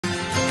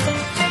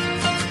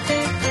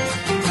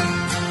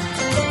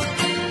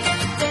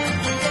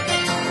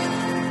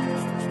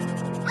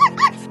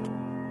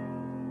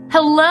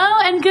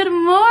and good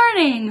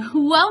morning.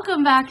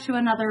 Welcome back to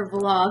another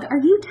vlog. Are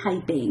you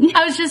typing?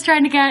 I was just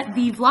trying to get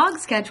the vlog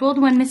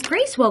scheduled when Miss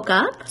Grace woke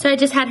up. So I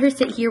just had her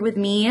sit here with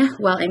me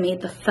while I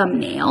made the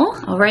thumbnail.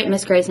 All right,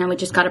 Miss Grace, now we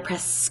just gotta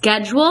press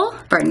schedule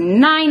for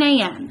 9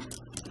 a.m.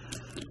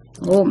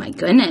 Oh my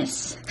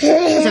goodness.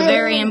 It's a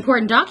very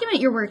important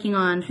document you're working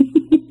on.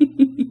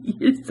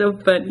 You're so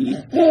funny.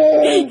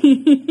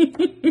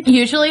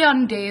 Usually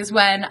on days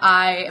when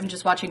I am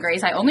just watching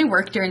Grace, I only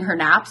work during her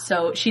naps,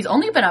 so she's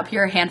only been up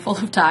here a handful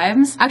of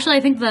times. Actually,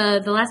 I think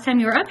the last time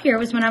you were up here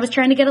was when I was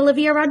trying to get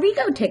Olivia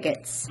Rodrigo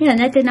tickets. Yeah, and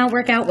that did not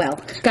work out well.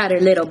 Got her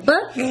little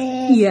book.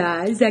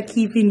 Yeah, is that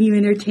keeping you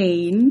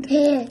entertained?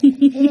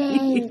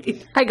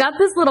 I got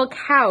this little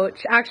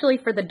couch, actually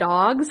for the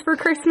dogs for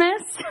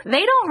Christmas.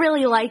 They don't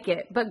really like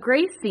it, but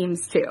Grace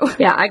seems to.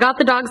 Yeah, I got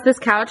the dogs this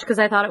couch because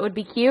I thought it would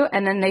be cute,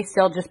 and then they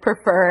still just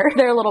prefer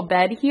their little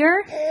bed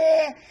here.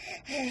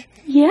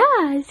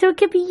 Yeah, so it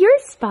could be your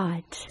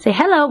spot. Say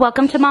hello,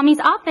 welcome to Mommy's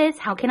office.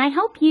 How can I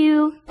help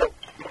you?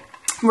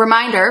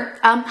 Reminder,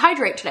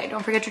 hydrate today.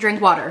 Don't forget to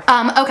drink water.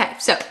 Okay,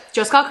 so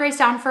just got Grace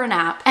down for a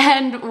nap.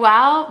 And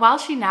while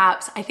she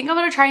naps, I think I'm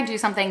gonna try and do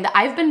something that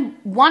I've been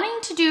wanting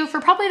to do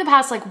for probably the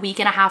past like week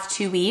and a half,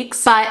 2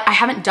 weeks, but I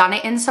haven't done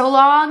it in so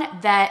long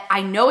that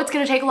I know it's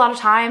gonna take a lot of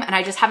time and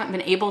I just haven't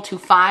been able to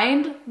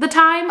find the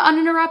time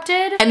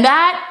uninterrupted. And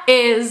that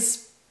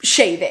is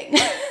shaving.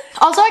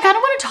 Also, I kind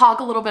of want to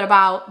talk a little bit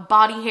about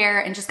body hair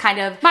and just kind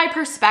of my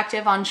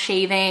perspective on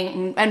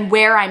shaving and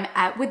where I'm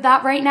at with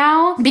that right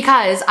now,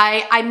 because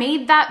I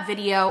made that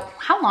video.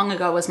 How long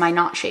ago was my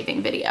not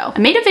shaving video? I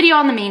made a video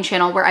on the main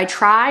channel where I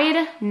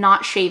tried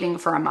not shaving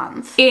for a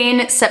month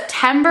in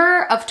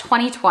September of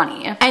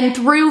 2020. And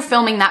through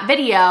filming that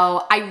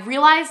video, I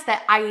realized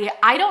that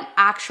I don't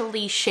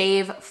actually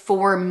shave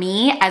for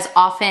me as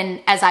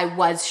often as I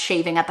was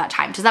shaving at that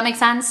time. Does that make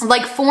sense?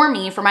 Like for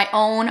me, for my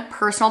own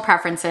personal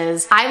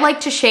preferences, I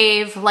like to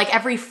shave like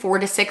every 4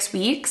 to 6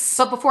 weeks.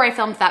 But before I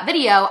filmed that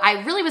video,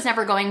 I really was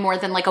never going more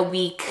than like a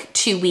week,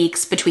 2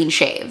 weeks between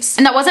shaves.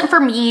 And that wasn't for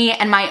me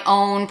and my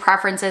own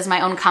preferences, my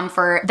own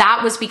comfort.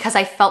 That was because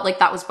I felt like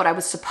that was what I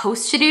was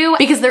supposed to do,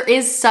 because there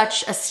is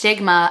such a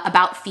stigma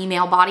about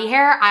female body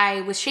hair.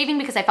 I was shaving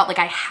because I felt like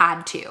I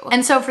had to.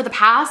 And so for the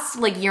past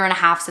like year and a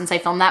half since I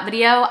filmed that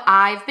video,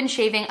 I've been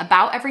shaving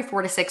about every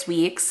 4 to 6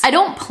 weeks. I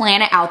don't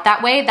plan it out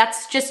that way.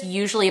 That's just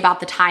usually about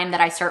the time that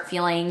I start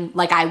feeling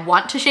like I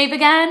want to shave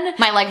again.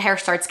 My leg hair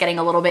starts getting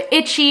a little bit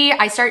itchy.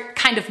 I start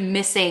kind of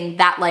missing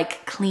that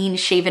like clean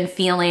shaven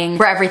feeling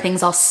where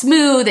everything's all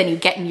smooth and you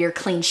get in your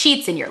clean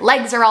sheets and your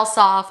legs are all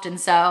soft. And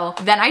so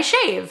then I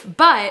shave.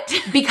 But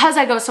because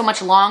I go so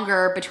much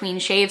longer between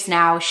shaves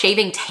now,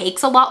 shaving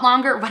takes a lot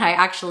longer when I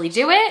actually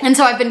do it. And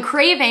so I've been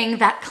craving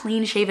that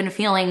clean shaven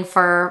feeling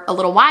for a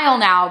little while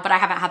now, but I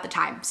haven't had the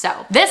time.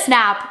 So this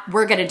nap,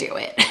 we're gonna do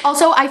it.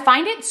 Also, I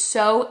find it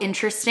so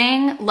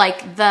interesting,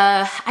 like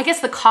I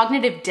guess the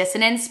cognitive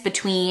dissonance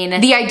between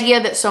the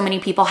idea that so many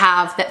people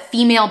have that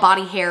female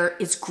body hair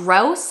is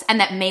gross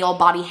and that male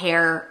body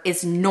hair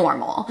is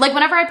normal. Like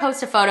whenever I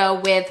post a photo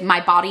with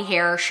my body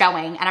hair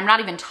showing, and I'm not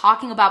even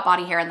talking about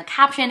body hair in the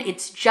caption,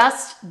 it's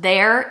just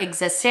there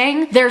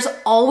existing, there's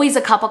always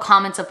a couple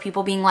comments of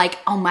people being like,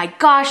 oh my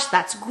gosh,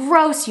 that's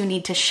gross, you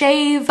need to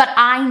shave. But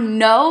I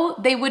know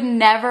they would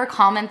never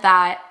comment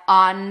that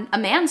on a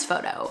man's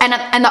photo.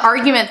 And the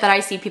argument that I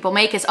see people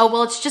make is, oh,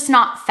 well, it's just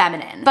not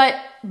feminine. But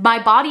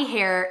my body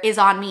hair is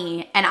on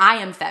me and I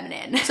am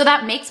feminine. So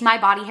that makes my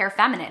body hair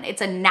feminine.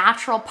 It's a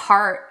natural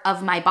part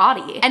of my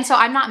body. And so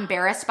I'm not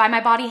embarrassed by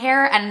my body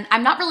hair and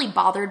I'm not really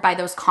bothered by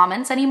those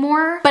comments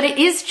anymore. But it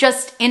is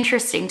just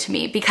interesting to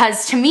me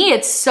because to me,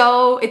 it's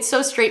so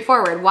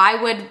straightforward. Why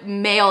would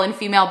male and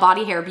female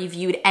body hair be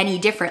viewed any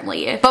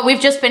differently? But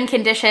we've just been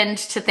conditioned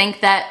to think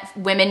that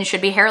women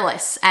should be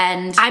hairless.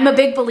 And I'm a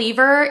big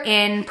believer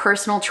in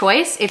personal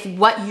choice. If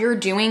what you're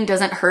doing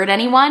doesn't hurt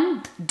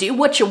anyone, do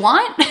what you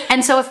want.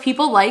 And so if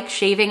people like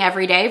shaving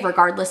every day,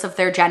 regardless of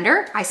their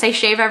gender, I say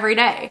shave every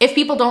day. If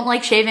people don't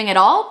like shaving at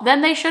all,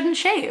 then they shouldn't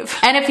shave.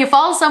 And if you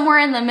fall somewhere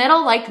in the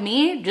middle like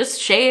me,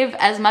 just shave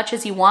as much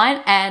as you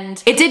want.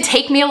 And it did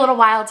take me a little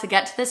while to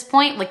get to this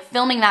point. Like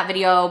filming that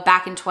video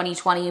back in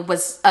 2020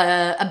 was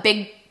a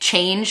big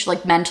change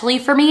like mentally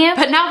for me.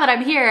 But now that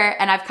I'm here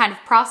and I've kind of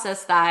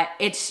processed that,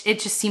 it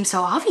just seems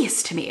so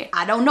obvious to me.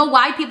 I don't know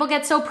why people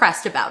get so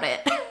pressed about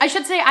it. I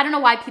should say, I don't know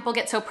why people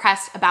get so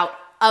pressed about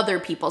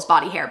other people's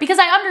body hair, because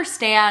I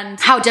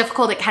understand how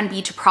difficult it can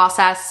be to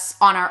process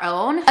on our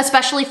own,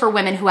 especially for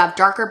women who have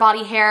darker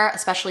body hair,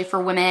 especially for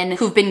women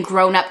who've been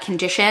grown up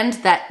conditioned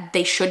that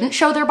they shouldn't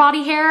show their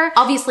body hair.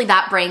 Obviously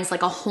that brings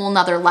like a whole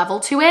nother level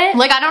to it.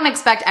 Like I don't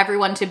expect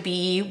everyone to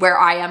be where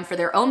I am for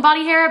their own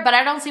body hair, but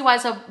I don't see why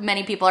so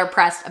many people are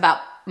pressed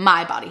about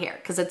my body hair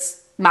because it's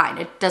mine.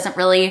 It doesn't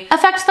really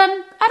affect them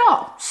at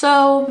all.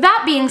 So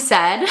that being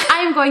said, I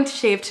am going to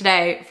shave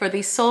today for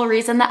the sole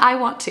reason that I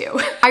want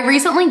to. I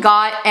recently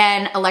got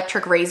an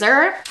electric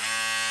razor.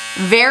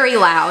 Very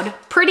loud,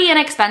 pretty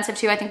inexpensive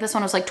too. I think this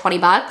one was like 20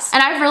 bucks.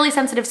 And I have really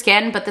sensitive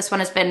skin, but this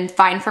one has been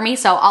fine for me.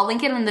 So I'll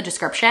link it in the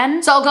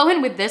description. So I'll go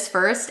in with this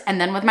first and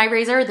then with my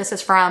razor. This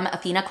is from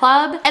Athena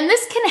Club. And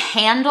this can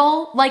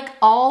handle like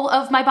all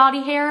of my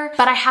body hair,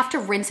 but I have to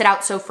rinse it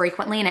out so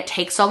frequently and it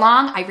takes so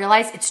long. I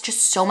realize it's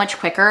just so much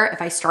quicker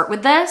if I start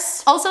with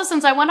this. Also,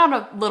 since I went on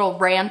a little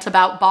rant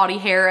about body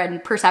hair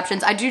and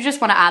perceptions, I do just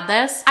want to add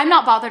this. I'm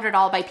not bothered at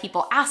all by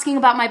people asking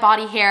about my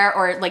body hair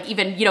or like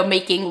even, you know,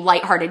 making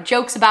lighthearted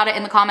jokes about it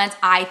in the comments.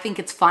 I think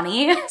it's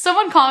funny.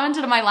 Someone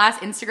commented on my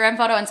last Instagram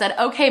photo and said,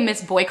 okay,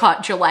 Miss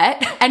Boycott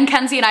Gillette. And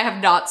Kenzie and I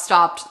have not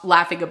stopped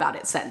laughing about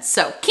it since.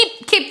 So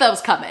keep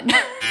those coming.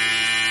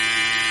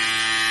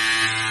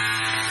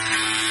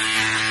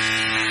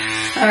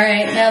 All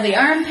right, now the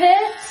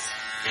armpits.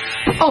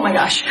 Oh my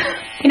gosh.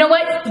 You know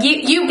what?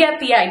 You get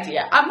the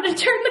idea. I'm gonna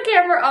turn the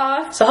camera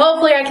off, so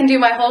hopefully I can do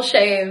my whole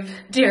shave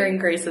during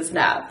Grace's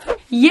nap.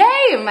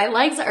 Yay, my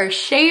legs are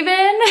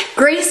shaven.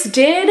 Grace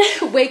did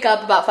wake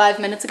up about 5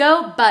 minutes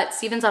ago, but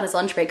Steven's on his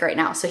lunch break right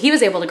now, so he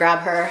was able to grab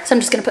her. So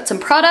I'm just gonna put some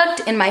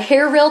product in my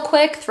hair real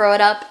quick, throw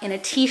it up in a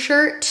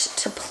t-shirt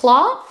to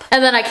plop,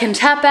 and then I can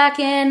tap back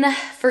in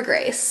for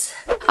Grace.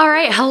 All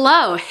right,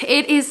 hello.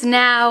 It is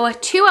now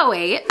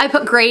 2:08. I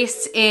put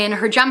Grace in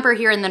her jumper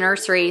here in the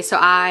nursery so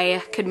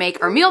I could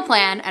make our meal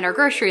plan and our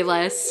grocery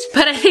list,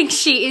 but I think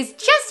she is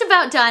just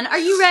about done. Are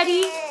you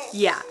ready?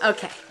 Yeah,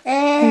 okay.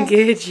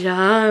 Good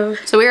job.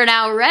 So we are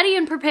now ready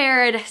and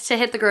prepared to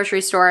hit the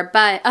grocery store,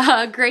 but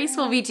Grace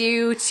will be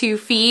due to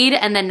feed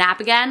and then nap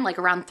again like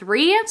around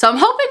 3. So I'm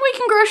hoping we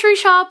can grocery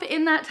shop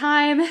in that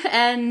time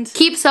and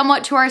keep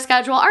somewhat to our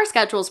schedule. Our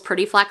schedule is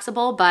pretty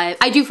flexible, but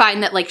I do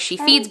find that like she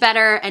feeds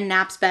better and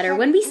naps better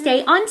when we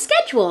stay on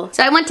schedule.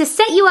 So I want to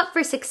set you up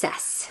for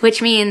success,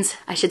 which means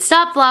I should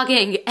stop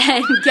vlogging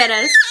and get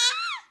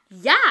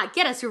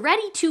us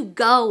ready to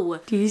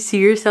go. Do you see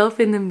yourself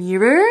in the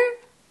mirror?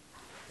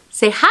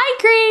 Say hi,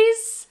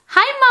 Grace.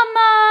 Hi,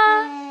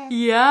 Mama.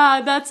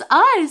 Yeah, that's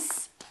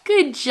us.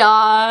 Good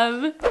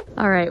job.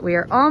 All right, we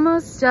are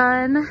almost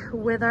done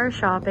with our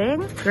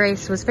shopping.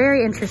 Grace was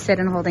very interested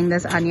in holding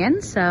this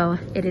onion, so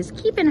it is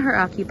keeping her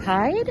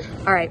occupied.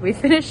 All right, we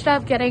finished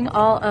up getting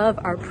all of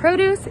our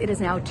produce. It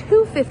is now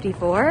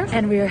 2:54,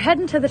 and we are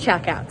heading to the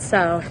checkout,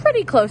 so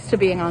pretty close to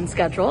being on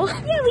schedule.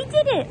 Yeah, we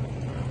did it.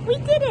 We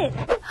did it.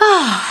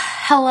 Oh,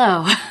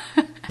 hello.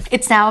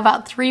 It's now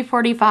about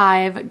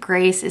 3:45.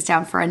 Grace is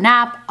down for a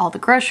nap. All the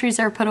groceries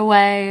are put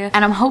away.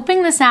 And I'm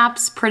hoping this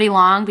nap's pretty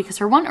long because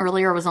her one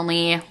earlier was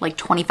only like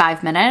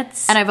 25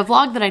 minutes. And I have a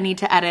vlog that I need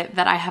to edit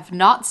that I have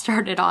not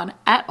started on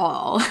at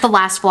all. The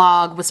last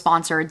vlog was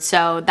sponsored,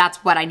 so that's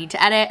what I need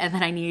to edit. And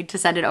then I need to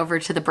send it over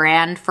to the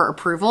brand for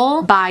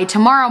approval by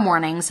tomorrow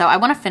morning. So I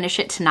want to finish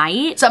it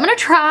tonight. So I'm gonna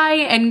try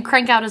and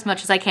crank out as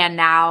much as I can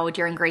now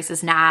during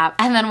Grace's nap.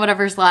 And then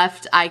whatever's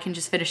left, I can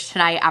just finish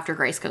tonight after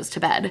Grace goes to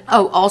bed.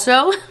 Oh,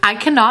 also, I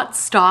cannot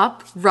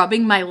stop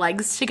rubbing my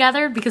legs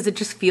together because it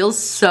just feels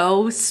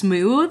so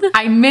smooth.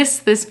 I miss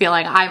this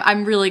feeling.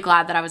 I'm really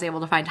glad that I was able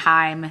to find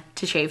time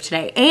to shave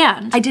today.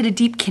 And I did a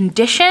deep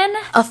condition,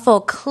 a full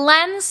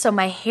cleanse, so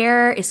my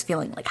hair is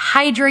feeling like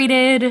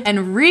hydrated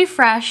and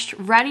refreshed,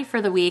 ready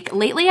for the week.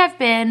 Lately, I've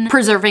been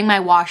preserving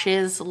my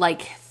washes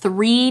like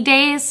 3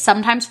 days,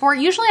 sometimes 4.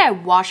 Usually I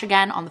wash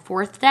again on the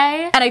 4th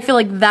day. And I feel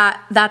like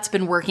that's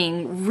been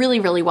working really,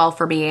 really well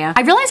for me.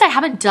 I realize I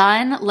haven't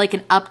done like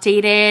an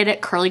updated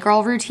curly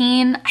girl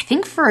routine, I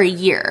think for a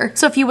year.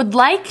 So if you would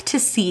like to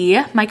see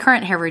my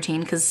current hair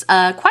routine, because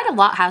quite a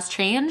lot has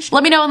changed,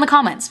 let me know in the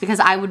comments because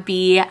I would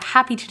be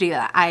happy to do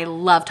that. I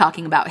love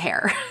talking about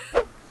hair.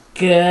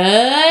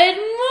 Good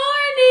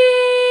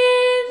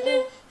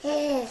morning.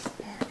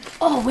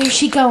 Oh, where's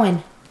she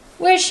going?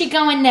 Where's she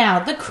going now?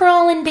 The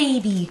crawling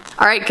baby.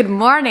 All right, good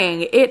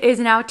morning. It is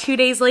now 2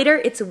 days later.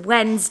 It's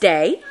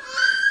Wednesday.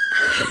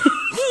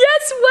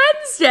 Yes,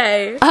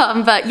 Wednesday.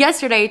 But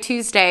yesterday,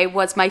 Tuesday,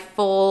 was my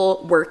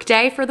full work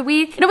day for the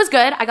week. And it was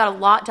good. I got a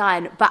lot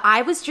done, but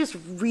I was just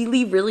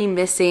really, really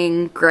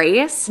missing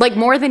Grace. Like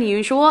more than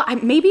usual.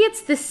 Maybe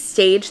it's the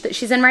stage that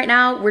she's in right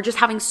now. We're just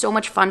having so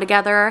much fun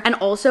together. And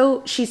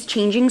also she's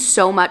changing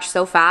so much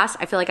so fast.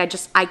 I feel like I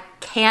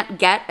can't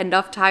get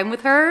enough time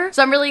with her.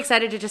 So I'm really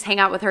excited to just hang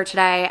out with her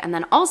today. And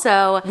then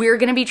also we're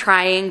gonna be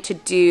trying to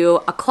do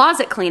a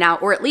closet clean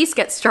out, or at least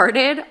get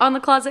started on the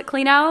closet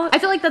clean out. I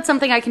feel like that's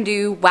something I can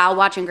do while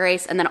watching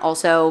Grace and then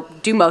also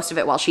do most of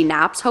it while she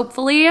naps,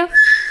 hopefully. You got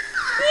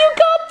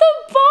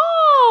the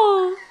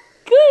ball!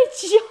 Good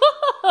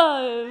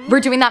job!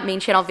 We're doing that main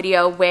channel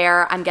video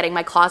where I'm getting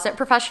my closet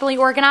professionally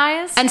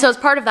organized. And so as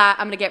part of that,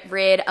 I'm gonna get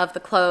rid of the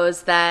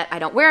clothes that I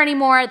don't wear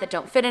anymore, that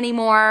don't fit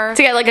anymore,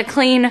 to get like a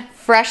clean,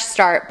 fresh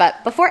start.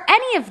 But before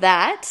any of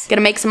that,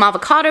 gonna make some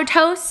avocado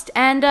toast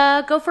and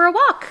go for a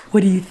walk.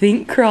 What do you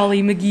think,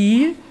 Crawly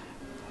McGee?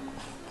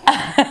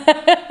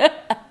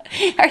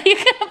 Are you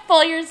gonna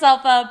pull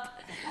yourself up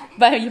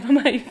by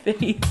my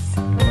face?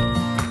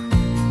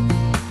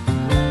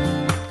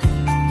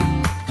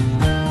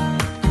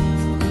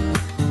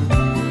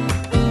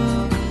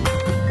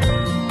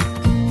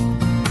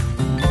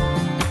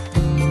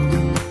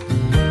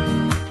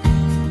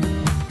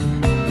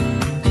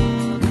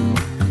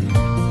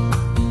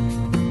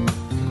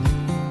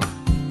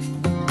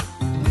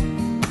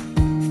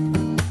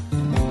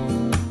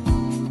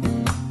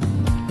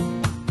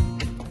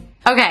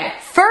 Okay,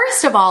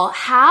 first of all,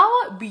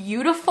 how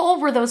beautiful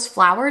were those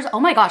flowers? Oh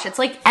my gosh, it's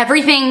like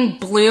everything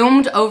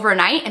bloomed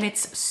overnight and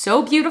it's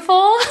so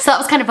beautiful. So that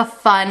was kind of a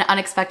fun,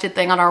 unexpected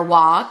thing on our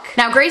walk.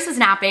 Now Grace is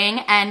napping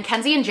and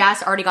Kenzie and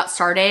Jess already got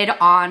started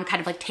on kind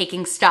of like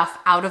taking stuff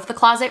out of the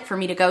closet for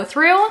me to go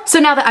through. So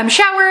now that I'm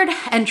showered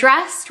and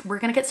dressed, we're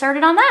gonna get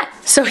started on that.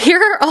 So here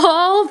are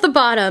all the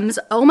bottoms.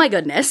 Oh my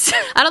goodness.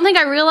 I don't think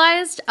I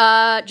realized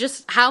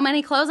just how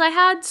many clothes I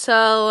had,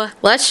 so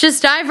let's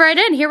just dive right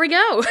in. Here we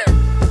go.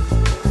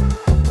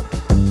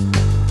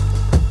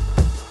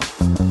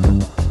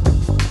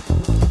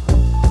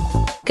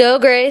 Go,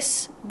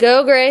 Grace.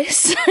 Go,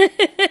 Grace.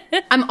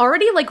 I'm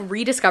already like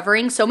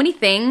rediscovering so many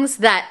things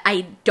that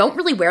I don't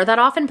really wear that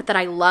often, but that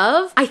I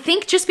love. I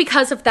think just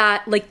because of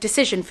that like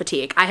decision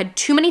fatigue. I had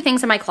too many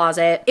things in my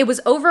closet. It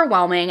was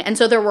overwhelming. And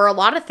so there were a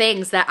lot of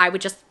things that I would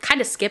just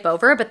kind of skip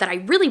over, but that I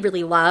really,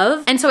 really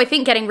love. And so I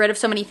think getting rid of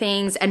so many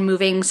things and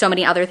moving so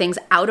many other things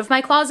out of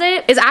my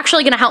closet is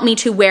actually gonna help me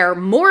to wear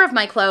more of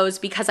my clothes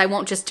because I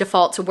won't just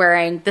default to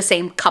wearing the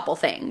same couple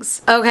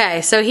things.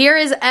 Okay, so here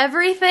is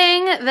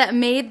everything that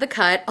made the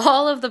cut.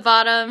 All of the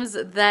bottoms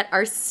that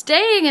are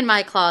staying in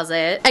my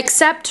closet,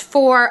 except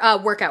for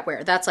workout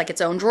wear. That's like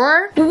its own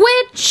drawer,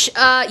 which,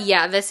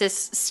 yeah, this is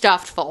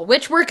stuffed full,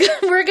 which we're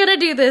gonna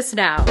do this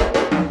now.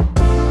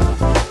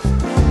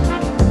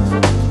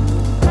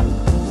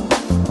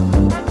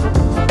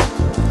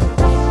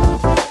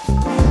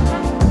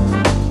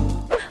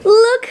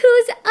 Look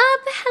who's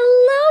up.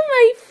 Hello,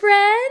 my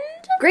friend.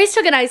 Grace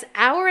took a nice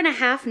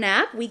hour-and-a-half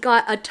nap. We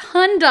got a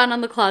ton done on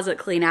the closet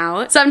clean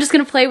out. So I'm just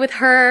gonna play with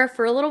her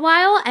for a little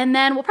while and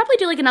then we'll probably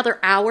do like another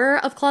hour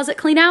of closet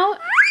clean out.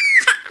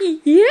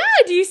 Yeah,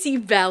 do you see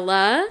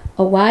Bella?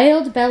 A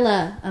wild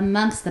Bella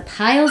amongst the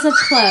piles of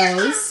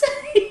clothes.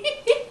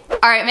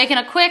 All right, making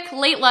a quick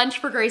late lunch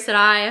for Grace and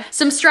I.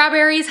 Some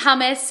strawberries,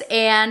 hummus,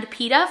 and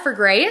pita for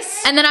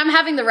Grace. And then I'm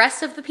having the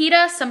rest of the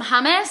pita, some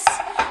hummus,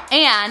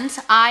 and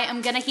I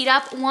am gonna heat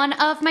up one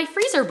of my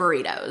freezer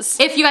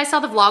burritos. If you guys saw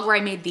the vlog where I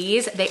made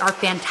these, they are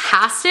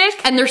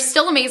fantastic, and they're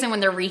still amazing when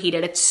they're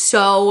reheated. It's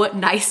so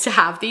nice to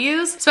have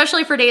these,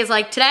 especially for days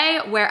like today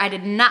where I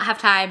did not have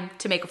time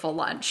to make a full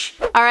lunch.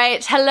 All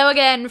right, hello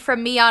again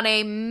from me on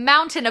a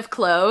mountain of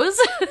clothes.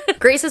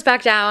 Grace is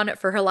back down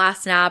for her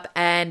last nap,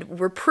 and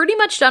we're pretty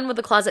much done with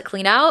the closet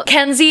clean out.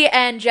 Kenzie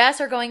and Jess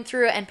are going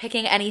through and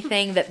picking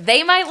anything that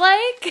they might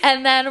like.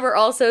 And then we're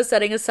also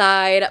setting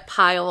aside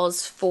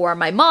piles for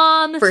my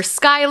mom, for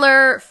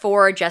Skylar,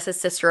 for Jess's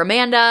sister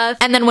Amanda.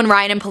 And then when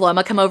Ryan and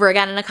Paloma come over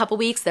again in a couple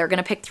weeks, they're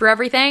gonna pick through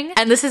everything.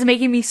 And this is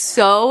making me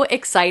so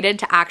excited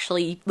to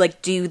actually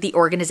like do the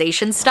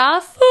organization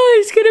stuff. Oh,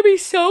 it's gonna be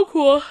so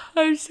cool.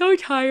 I'm so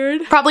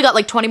tired. Probably got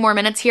like 20 more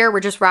minutes here. We're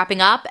just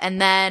wrapping up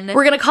and then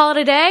we're gonna call it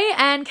a day,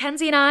 and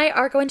Kenzie and I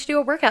are going to do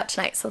a workout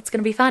tonight, so it's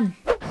gonna be fun.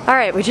 All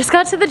right, we just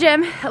got to the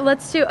gym.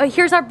 Let's do,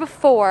 here's our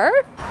before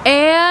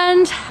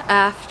and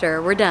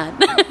after. We're done.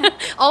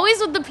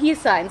 Always with the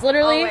peace signs,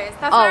 literally. Always.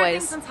 That's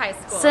always. since high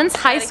school. Since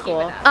high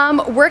school.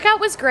 Workout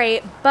was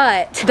great,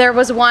 but there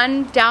was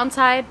one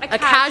downside, a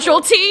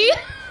casualty.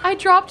 I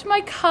dropped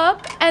my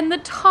cup and the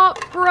top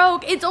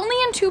broke. It's only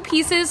in 2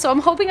 pieces, so I'm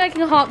hoping I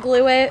can hot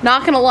glue it.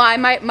 Not gonna lie,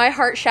 my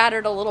heart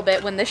shattered a little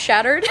bit when this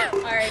shattered.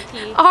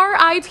 R.I.P.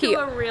 R.I.P.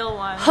 To a real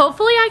one.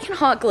 Hopefully I can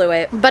hot glue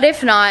it, but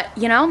if not,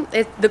 you know,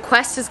 the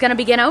quest is gonna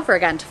begin over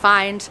again to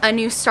find a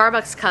new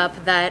Starbucks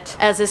cup that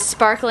is as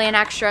sparkly and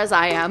extra as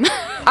I am.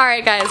 All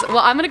right, guys, well,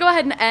 I'm gonna go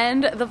ahead and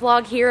end the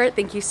vlog here.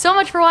 Thank you so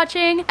much for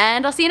watching,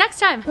 and I'll see you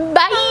next time.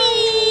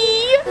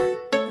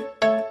 Bye.